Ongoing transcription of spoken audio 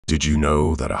Did you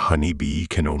know that a honeybee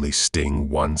can only sting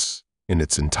once in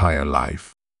its entire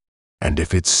life? And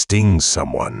if it stings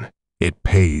someone, it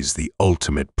pays the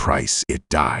ultimate price. It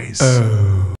dies.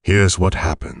 Here's what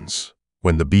happens.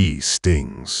 When the bee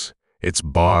stings, its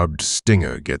barbed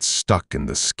stinger gets stuck in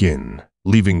the skin,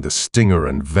 leaving the stinger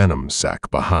and venom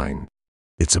sac behind.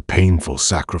 It's a painful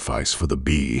sacrifice for the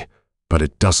bee, but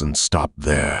it doesn't stop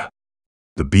there.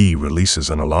 The bee releases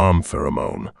an alarm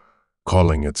pheromone,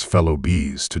 calling its fellow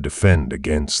bees to defend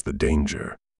against the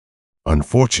danger.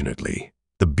 Unfortunately,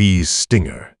 the bee's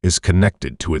stinger is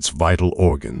connected to its vital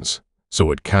organs,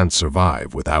 so it can't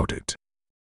survive without it.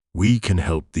 We can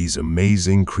help these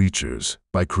amazing creatures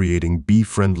by creating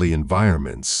bee-friendly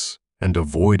environments and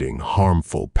avoiding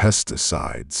harmful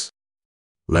pesticides.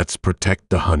 Let's protect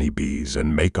the honeybees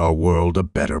and make our world a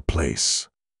better place.